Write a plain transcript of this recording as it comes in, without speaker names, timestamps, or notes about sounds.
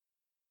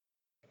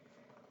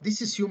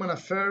This is Human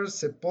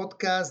Affairs, a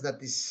podcast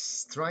that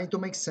is trying to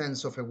make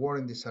sense of a war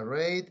in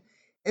disarray.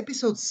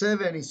 Episode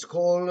 7 is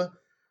called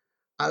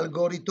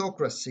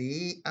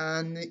Algorithocracy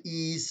and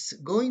is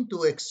going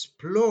to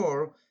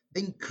explore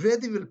the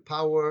incredible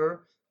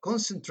power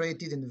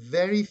concentrated in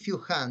very few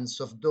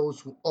hands of those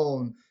who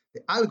own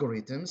the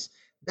algorithms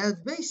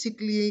that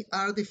basically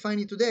are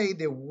defining today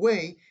the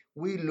way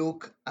we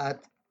look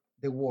at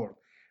the world.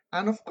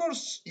 And of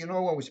course,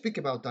 when we speak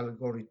about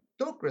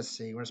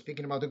algorithocracy, we're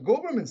speaking about the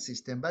government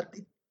system, but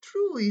the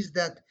truth is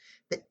that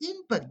the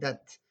impact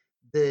that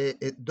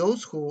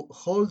those who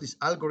hold these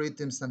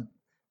algorithms and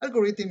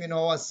algorithm,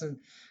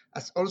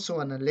 as also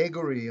an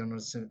allegory,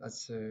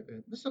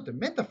 it's not a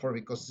metaphor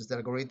because it's the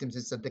algorithms,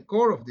 it's at the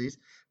core of this,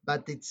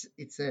 but there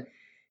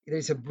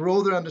is a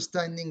broader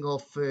understanding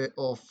of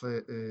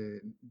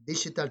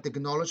digital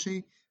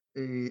technology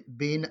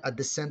being at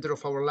the center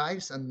of our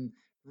lives and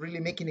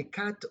really making a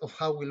cut of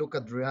how we look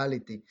at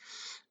reality.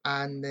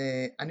 And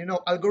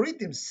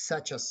algorithms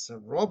such as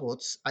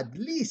robots, at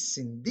least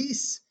in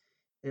this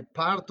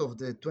part of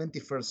the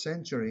 21st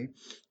century,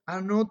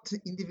 are not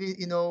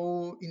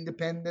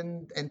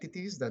independent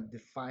entities that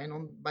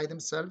define by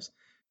themselves.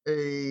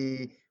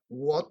 Uh,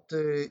 what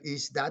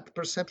is that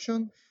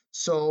perception?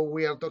 So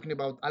we are talking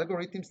about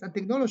algorithms and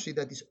technology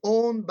that is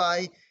owned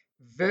by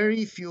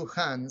very few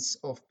hands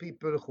of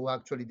people who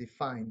actually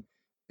define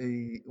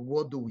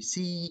what do we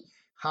see,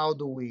 how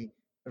do we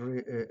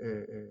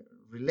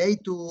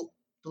relate to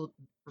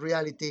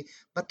reality,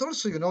 but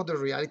also the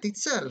reality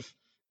itself.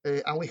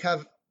 And we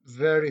have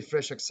very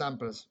fresh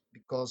examples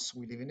because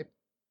we live in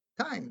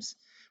times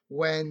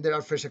when there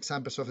are fresh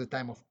examples of the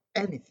time of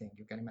anything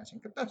you can imagine,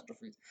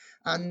 catastrophes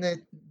and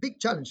big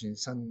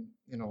challenges, and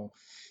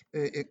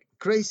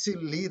crazy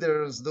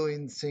leaders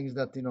doing things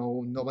that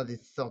nobody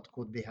thought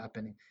could be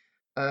happening.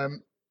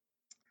 Um,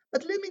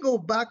 but let me go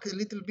back a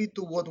little bit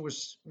to what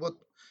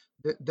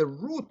the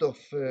root of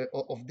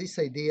this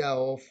idea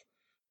of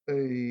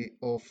a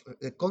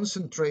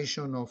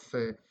concentration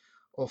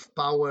of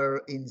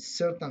power in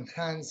certain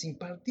hands, in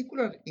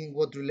particular in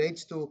what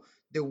relates to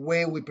the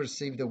way we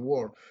perceive the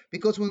world.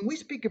 Because when we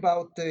speak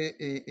about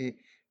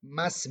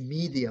mass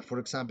media, for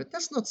example,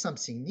 that's not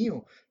something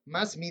new.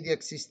 Mass media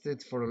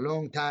existed for a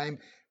long time,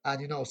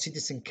 and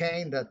Citizen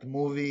Kane, that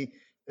movie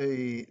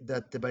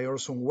that by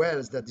Orson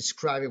Welles that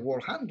described a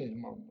world 100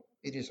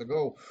 years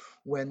ago,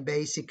 when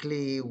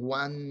basically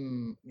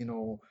one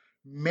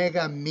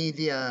mega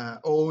media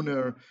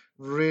owner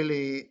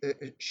really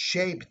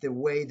shaped the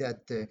way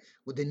that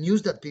with the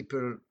news that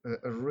people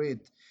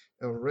read,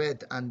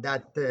 and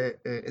that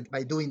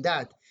by doing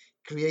that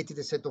created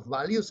a set of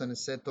values and a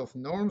set of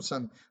norms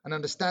and an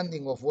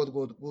understanding of what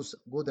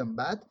good and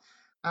bad.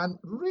 And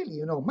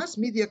really, mass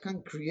media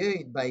can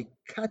create by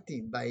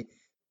cutting, by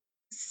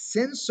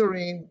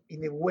censoring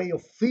in a way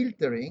of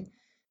filtering,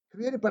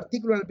 create a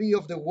particular view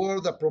of the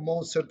world that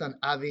promotes certain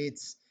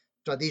habits,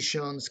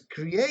 traditions,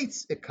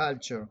 creates a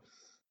culture.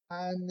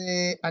 And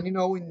in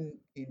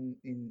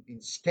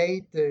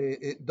state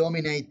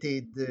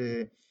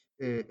dominated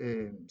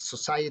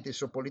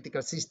societies or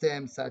political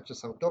systems such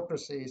as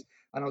autocracies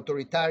and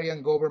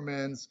authoritarian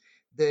governments,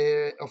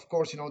 the of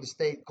course the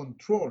state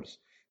controls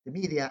the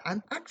media.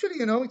 And actually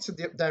it's a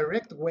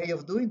direct way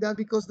of doing that,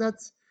 because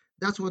that's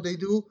what they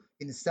do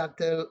in a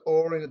subtle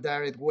or in a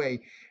direct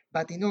way.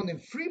 But in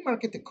free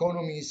market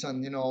economies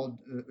and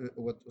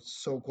what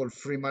so-called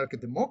free market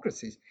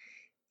democracies,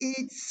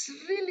 it's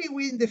really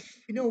with the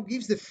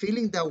gives the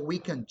feeling that we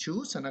can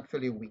choose, and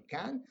actually we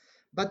can.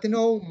 But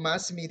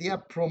mass media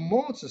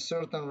promotes a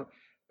certain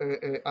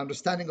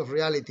understanding of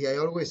reality. I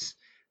always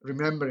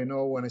remember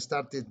when I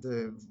started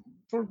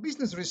for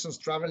business reasons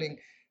traveling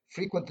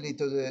frequently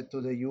to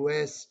the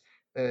US.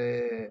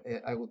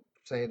 I would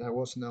say that I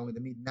was now in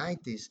the mid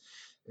 90s,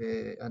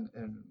 and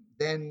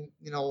then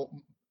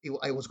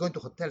I was going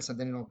to hotels and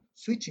then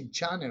switching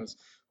channels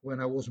when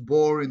I was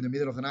bored in the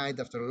middle of the night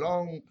after a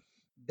long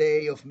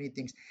day of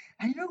meetings.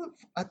 And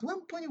at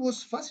one point it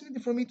was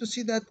fascinating for me to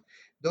see that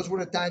those were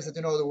the times that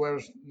there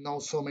were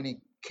not so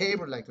many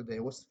cable like today.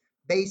 It was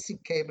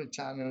basic cable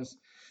channels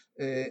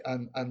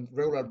and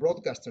regular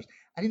broadcasters.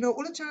 And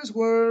all the channels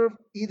were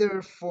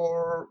either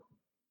for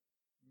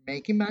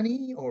making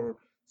money or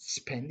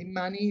spending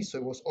money. So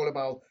it was all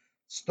about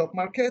stock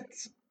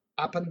markets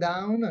up and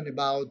down, and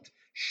about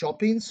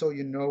shopping, so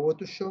you know what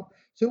to shop.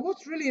 So it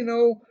was really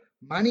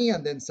money,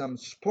 and then some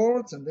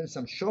sports, and then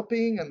some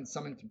shopping and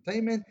some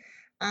entertainment.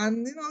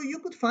 And you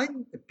could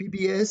find a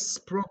PBS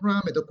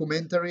program, a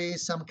documentary,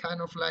 some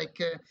kind of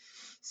like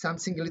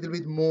something a little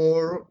bit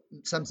more,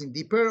 something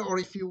deeper. Or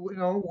if you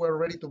were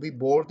ready to be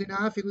bored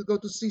enough, you could go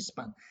to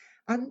C-SPAN.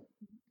 And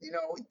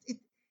it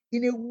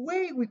in a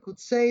way, we could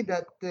say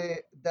that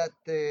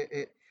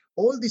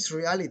all this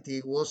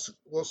reality was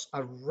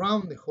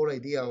around the whole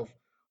idea of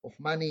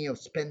money, of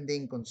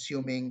spending,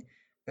 consuming,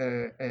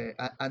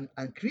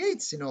 and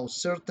creates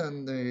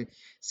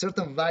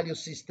certain value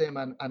system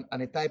and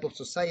a type of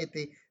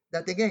society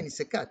that again is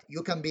a cut.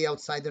 You can be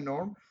outside the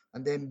norm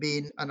and then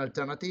being an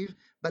alternative,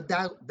 but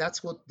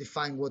that's what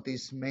defines what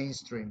is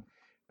mainstream.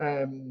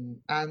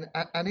 And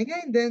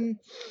again, then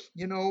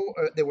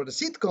there were the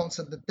sitcoms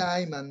at the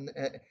time, and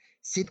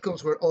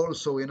sitcoms were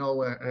also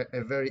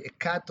a very a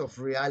cut of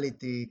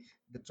reality,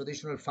 the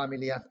traditional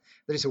family.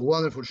 There is a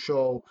wonderful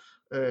show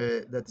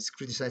that is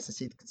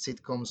criticizing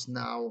sitcoms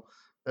now,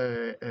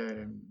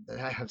 that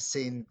I have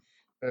seen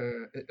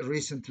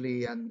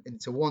recently, and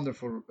it's a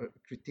wonderful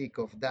critique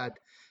of that.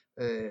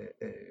 Uh,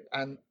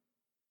 uh,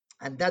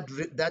 and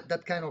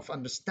that kind of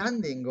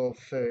understanding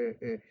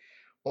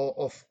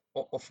of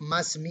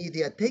mass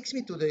media takes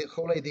me to the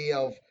whole idea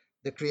of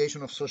the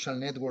creation of social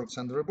networks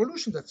and the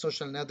revolution that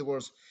social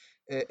networks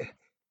uh,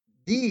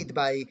 did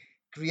by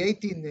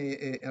creating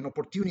an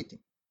opportunity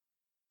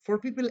for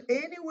people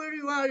anywhere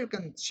you are. You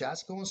can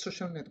just go on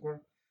social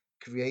network,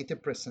 create a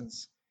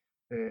presence,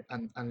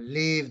 and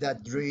live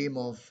that dream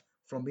of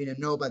from being a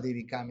nobody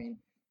becoming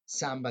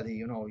somebody.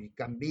 You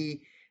can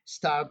be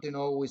start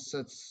with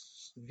a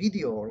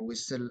video or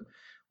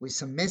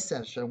with a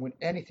message or with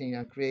anything,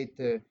 and create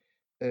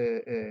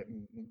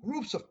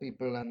groups of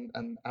people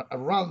and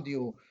around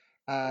you,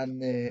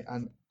 and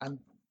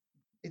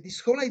this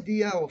whole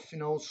idea of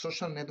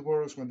social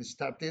networks when they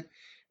started,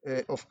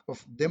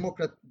 of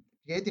democrat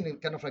creating a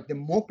kind of like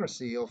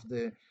democracy of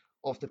the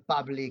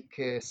public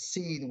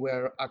scene,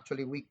 where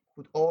actually we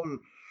could all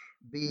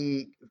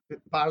be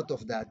part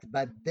of that.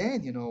 But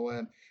then,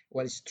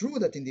 while it's true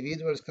that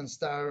individuals can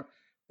start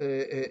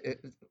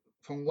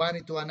from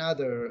one to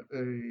another,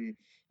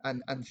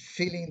 and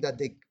feeling that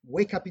they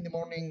wake up in the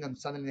morning and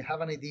suddenly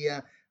have an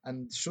idea,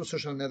 and through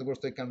social networks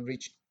they can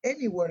reach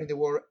anywhere in the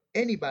world,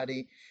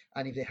 anybody,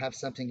 and if they have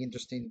something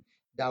interesting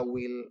that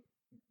will,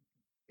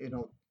 you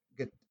know,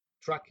 get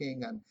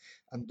tracking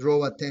and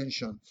draw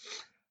attention.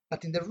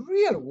 But in the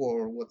real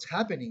world, what's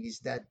happening is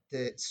that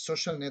the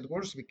social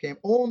networks became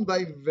owned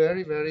by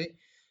very, very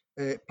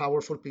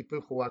powerful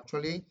people who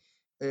actually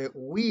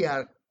we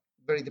are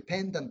very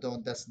dependent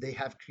on, that they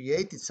have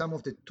created some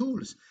of the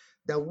tools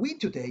that we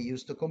today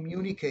use to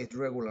communicate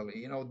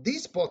regularly.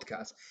 This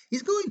podcast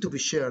is going to be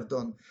shared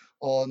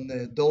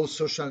on those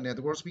social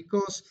networks,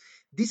 because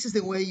this is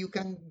the way you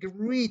can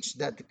reach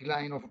that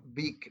kind of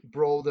big,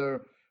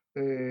 broader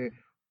uh,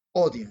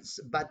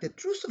 audience. But the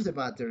truth of the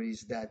matter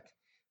is that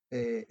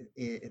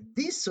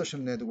these social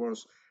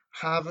networks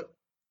have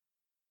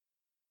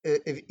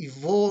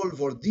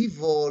evolve or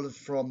devolve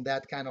from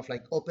that kind of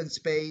like open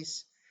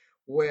space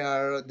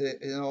where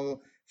the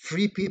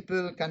free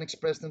people can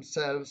express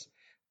themselves,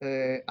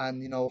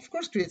 and of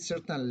course create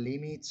certain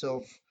limits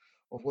of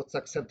what's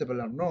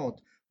acceptable or not,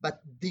 but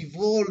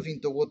devolve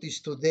into what is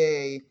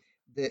today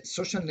the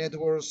social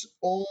networks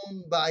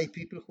owned by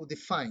people who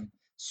define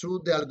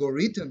through the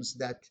algorithms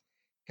that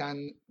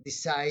can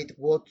decide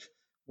what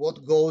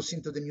goes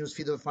into the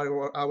newsfeed of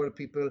our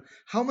people,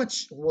 how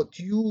much what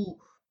you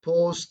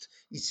post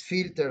is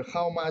filtered,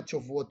 how much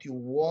of what you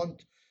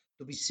want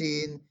to be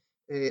seen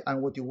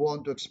and what you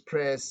want to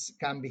express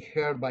can be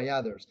heard by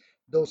others.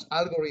 Those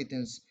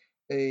algorithms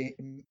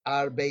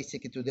are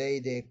basically today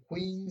the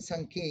queens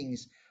and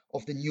kings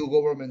of the new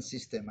government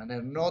system, and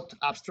are not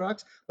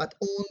abstracts but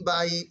owned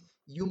by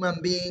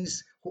human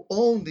beings who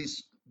own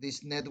these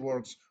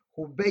networks,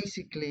 who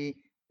basically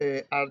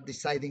are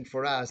deciding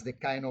for us the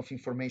kind of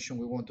information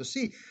we want to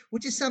see,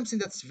 which is something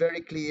that's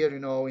very clear,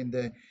 in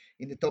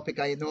the topic.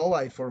 I know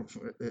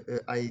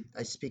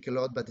I speak a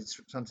lot, but it's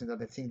something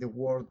that I think the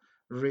world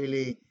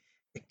really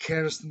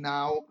cares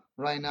now,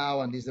 right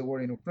now, and is the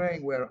war in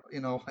Ukraine, where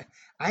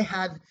I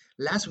had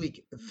last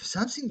week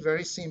something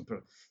very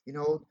simple. You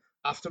know,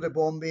 after the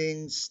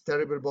bombings,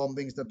 terrible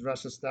bombings that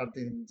Russia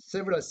started in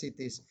several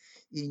cities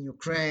in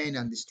Ukraine,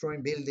 and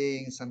destroying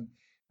buildings and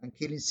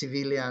killing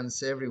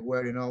civilians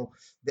everywhere.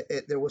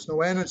 There was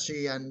no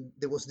energy, and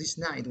there was this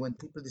night when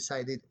people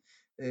decided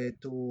and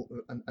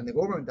the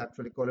government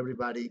actually called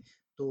everybody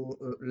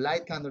to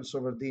light candles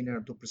over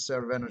dinner to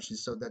preserve energy,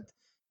 so that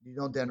you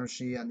don't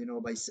energy,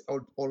 and by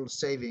all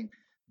saving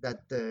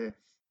that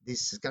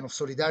this kind of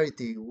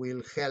solidarity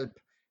will help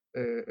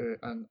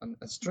and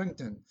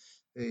strengthen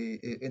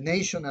a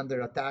nation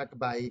under attack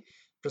by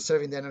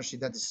preserving the energy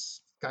that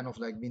is kind of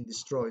like being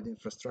destroyed,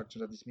 infrastructure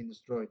that is being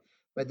destroyed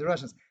by the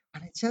Russians.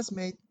 And it just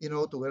made,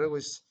 together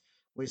with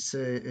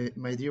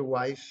my dear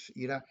wife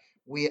Ira,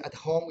 we at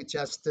home we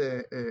just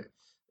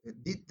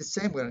did the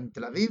same. We're in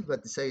Tel Aviv,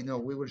 but they say no,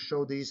 we will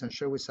show this and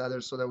share with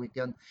others so that we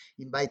can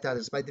invite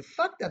others. By the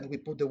fact that we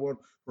put the word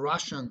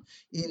Russian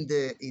in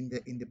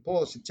the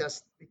post,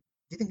 it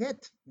didn't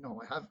get.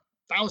 I have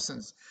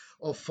thousands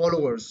of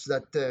followers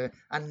that,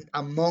 and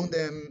among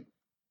them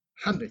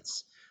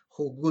hundreds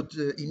who would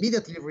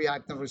immediately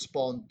react and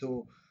respond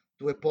to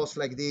a post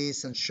like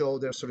this and show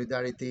their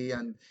solidarity.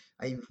 And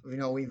I,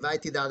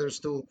 invited others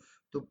to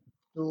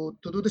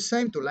do the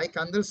same, to light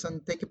candles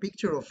and take a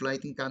picture of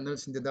lighting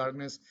candles in the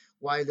darkness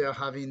while they're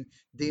having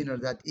dinner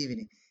that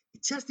evening.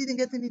 It just didn't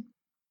get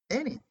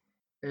any.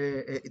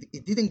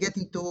 It didn't get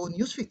into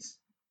news feeds.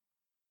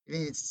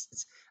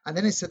 And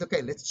then I said,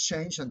 okay, let's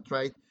change and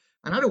try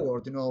another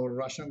word,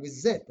 Russian with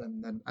Z,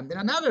 and then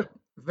another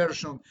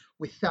version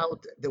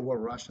without the word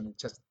Russian. It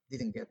just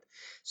didn't get.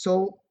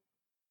 So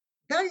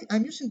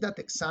I'm using that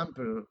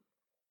example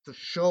to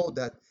show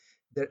that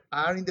there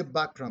are in the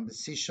background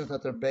decisions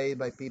that are made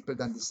by people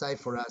that decide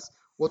for us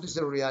what is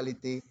the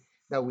reality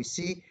that we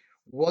see,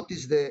 what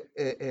is the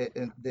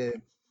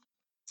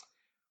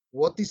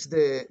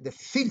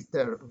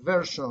filter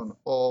version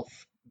of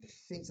the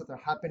things that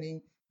are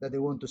happening that they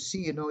want to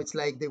see. It's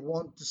like they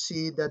want to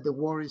see that the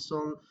world is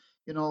all,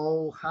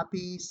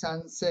 happy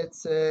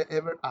sunsets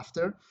ever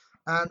after,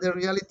 and the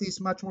reality is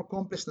much more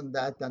complex than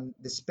that, and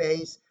the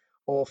space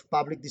of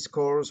public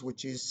discourse,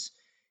 which is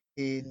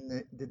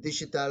in the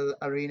digital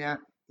arena,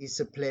 is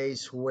a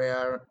place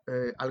where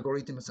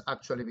algorithms are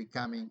actually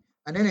becoming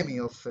an enemy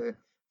of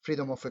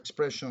freedom of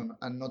expression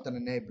and not an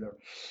enabler.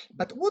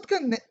 But what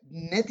can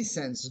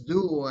netizens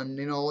do? And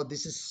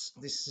this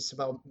is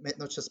about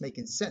not just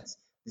making sense.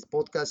 This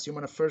podcast,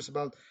 Human Affairs,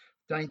 about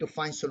trying to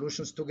find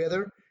solutions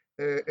together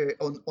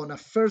on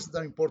affairs that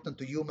are important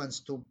to humans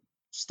to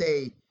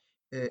stay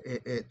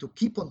to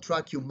keep on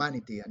track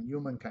humanity and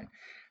humankind.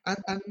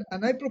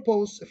 And I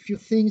propose a few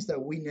things that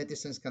we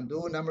netizens can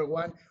do. Number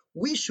one,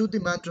 we should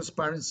demand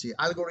transparency.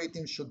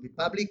 Algorithms should be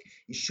public.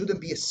 It shouldn't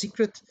be a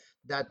secret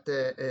that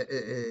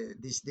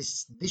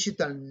these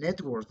digital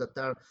networks that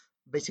are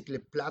basically a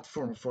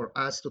platform for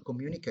us to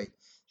communicate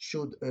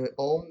should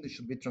own. It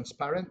should be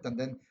transparent, and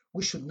then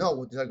we should know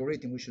with the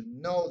algorithm. We should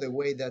know the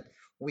way that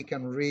we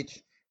can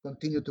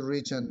continue to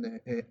reach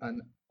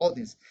an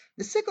audience.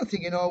 The second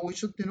thing, we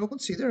should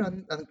consider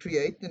and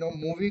create,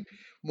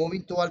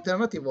 moving to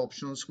alternative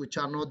options, which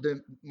are not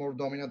the more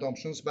dominant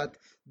options, but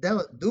they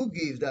do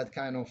give that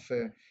kind of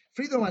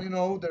freedom.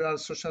 And there are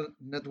social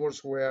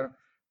networks where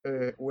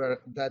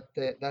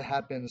that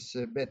happens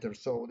better.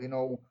 So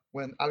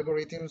when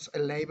algorithms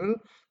enable,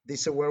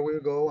 this is where we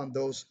go, and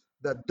those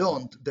that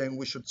don't, then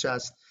we should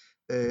just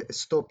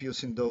stop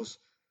using those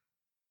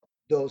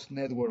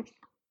networks.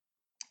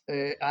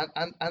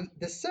 And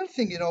the third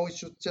thing, we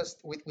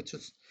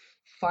should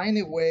find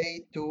a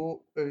way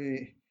to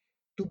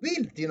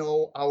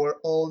build, our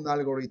own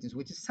algorithms,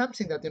 which is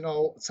something that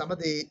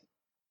somebody,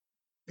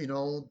 you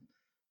know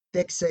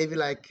tech savvy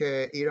like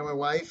Ira, my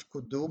wife,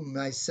 could do.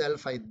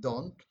 Myself, I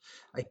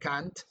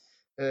can't.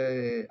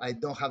 I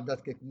don't have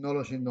that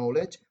technology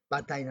knowledge,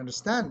 but I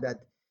understand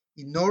that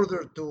in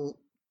order to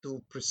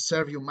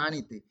preserve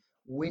humanity,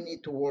 we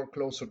need to work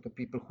closer to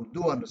people who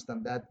do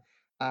understand that,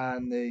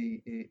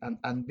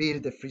 and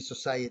build a free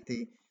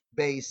society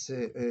based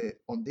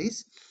on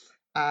this.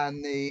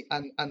 And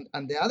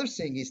the other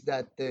thing is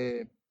that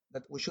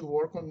we should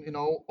work on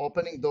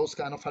opening those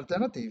kind of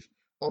alternative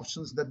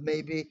options that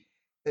maybe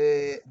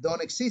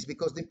don't exist,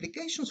 because the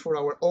implications for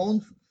our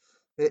own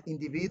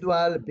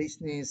individual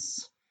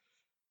business,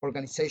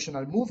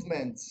 organizational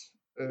movements,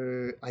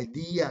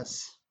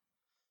 ideas,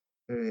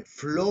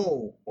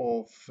 flow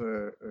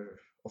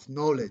of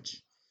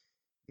knowledge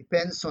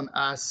depends on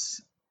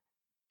us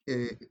uh,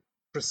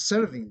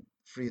 preserving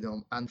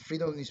freedom, and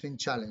freedom is being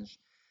challenged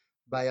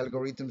by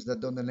algorithms that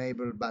don't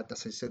enable, but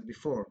as I said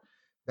before,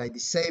 they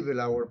disable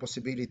our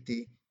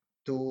possibility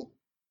to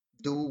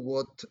do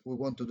what we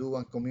want to do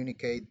and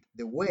communicate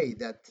the way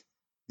that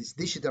this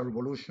digital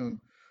revolution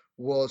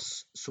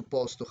was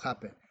supposed to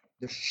happen.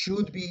 There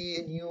should be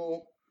a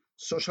new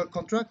social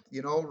contract.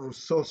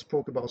 Rousseau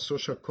spoke about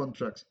social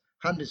contracts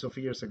hundreds of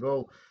years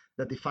ago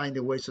that define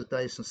the way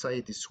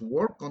societies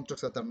work,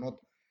 contracts that are not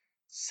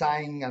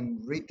signed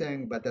and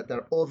written, but that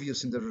are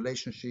obvious in the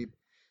relationship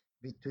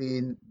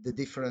between the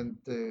different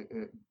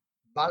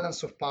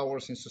balance of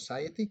powers in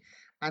society.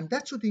 And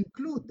that should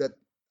include that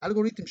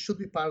algorithms should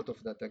be part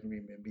of that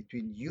agreement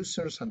between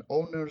users and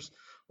owners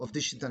of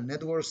digital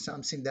networks,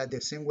 something that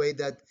the same way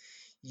that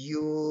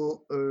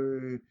you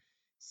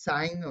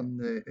sign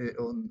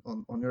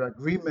on your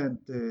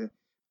agreement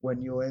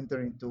when you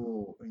enter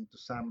into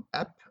some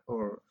app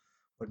or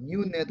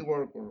new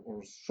network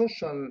or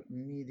social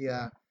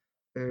media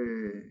uh,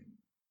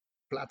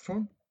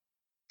 platform.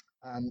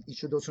 And it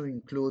should also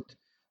include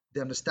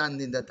the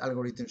understanding that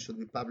algorithms should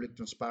be public,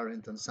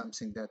 transparent, and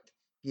something that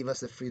give us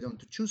the freedom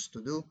to choose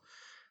to do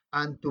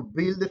and to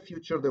build the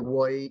future the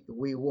way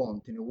we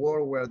want, in a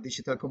world where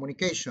digital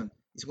communication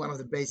is one of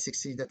the basic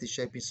things that is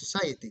shaping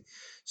society,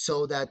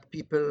 so that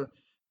people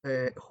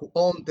who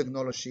own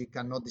technology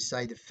cannot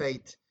decide the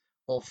fate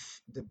of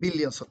the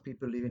billions of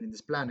people living in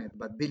this planet,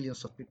 but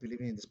billions of people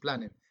living in this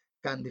planet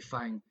can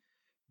define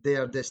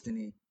their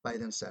destiny by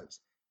themselves.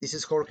 This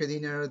is Jorge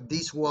Diner.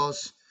 This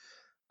was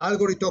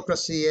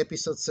Algorithocracy,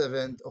 Episode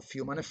 7 of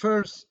Human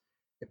Affairs,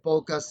 a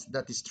podcast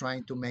that is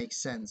trying to make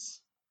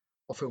sense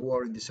of a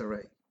world in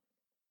disarray.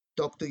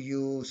 Talk to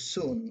you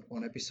soon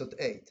on Episode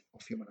 8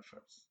 of Human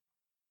Affairs.